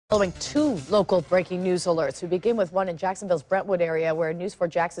Following two local breaking news alerts. We begin with one in Jacksonville's Brentwood area where News 4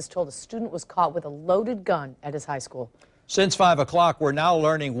 Jax is told a student was caught with a loaded gun at his high school. Since 5 o'clock, we're now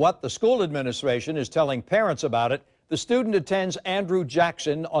learning what the school administration is telling parents about it. The student attends Andrew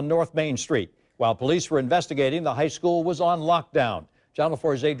Jackson on North Main Street. While police were investigating, the high school was on lockdown. Channel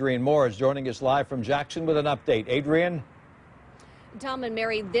 4's Adrian Moore is joining us live from Jackson with an update. Adrian? Tom and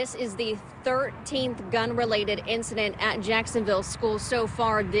Mary, this is the 13th gun-related incident at Jacksonville schools so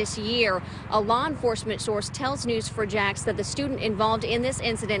far this year. A law enforcement source tells News 4 Jax that the student involved in this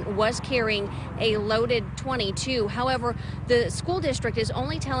incident was carrying a loaded .22. However, the school district is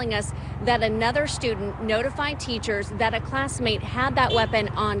only telling us that another student notified teachers that a classmate had that weapon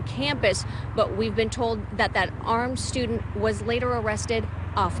on campus, but we've been told that that armed student was later arrested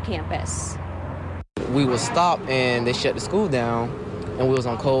off campus. We was stopped and they shut the school down, and we was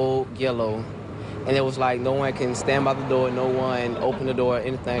on code yellow, and it was like no one can stand by the door, no one open the door or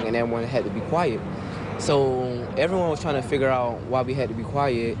anything, and everyone had to be quiet. So everyone was trying to figure out why we had to be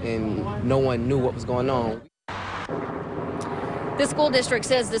quiet, and no one knew what was going on. The school district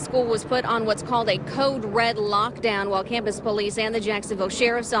says the school was put on what's called a code red lockdown while campus police and the Jacksonville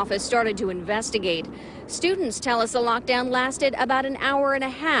Sheriff's Office started to investigate. Students tell us the lockdown lasted about an hour and a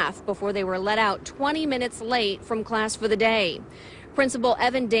half before they were let out 20 minutes late from class for the day. Principal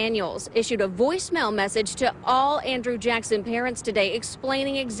Evan Daniels issued a voicemail message to all Andrew Jackson parents today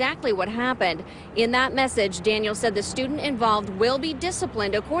explaining exactly what happened. In that message, Daniels said the student involved will be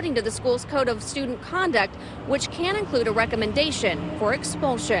disciplined according to the school's code of student conduct, which can include a recommendation for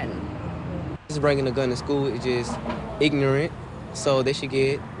expulsion. Just bringing a gun to school is just ignorant, so they should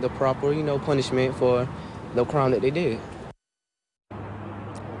get the proper, punishment for the crime that they did.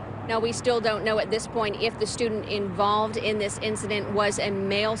 Now, we still don't know at this point if the student involved in this incident was a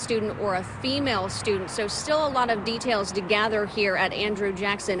male student or a female student, so still a lot of details to gather here at Andrew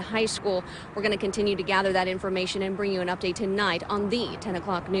Jackson High School. We're going to continue to gather that information and bring you an update tonight on the 10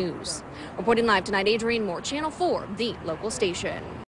 o'clock news. Reporting live tonight, Adrian Moore, Channel 4, the local station.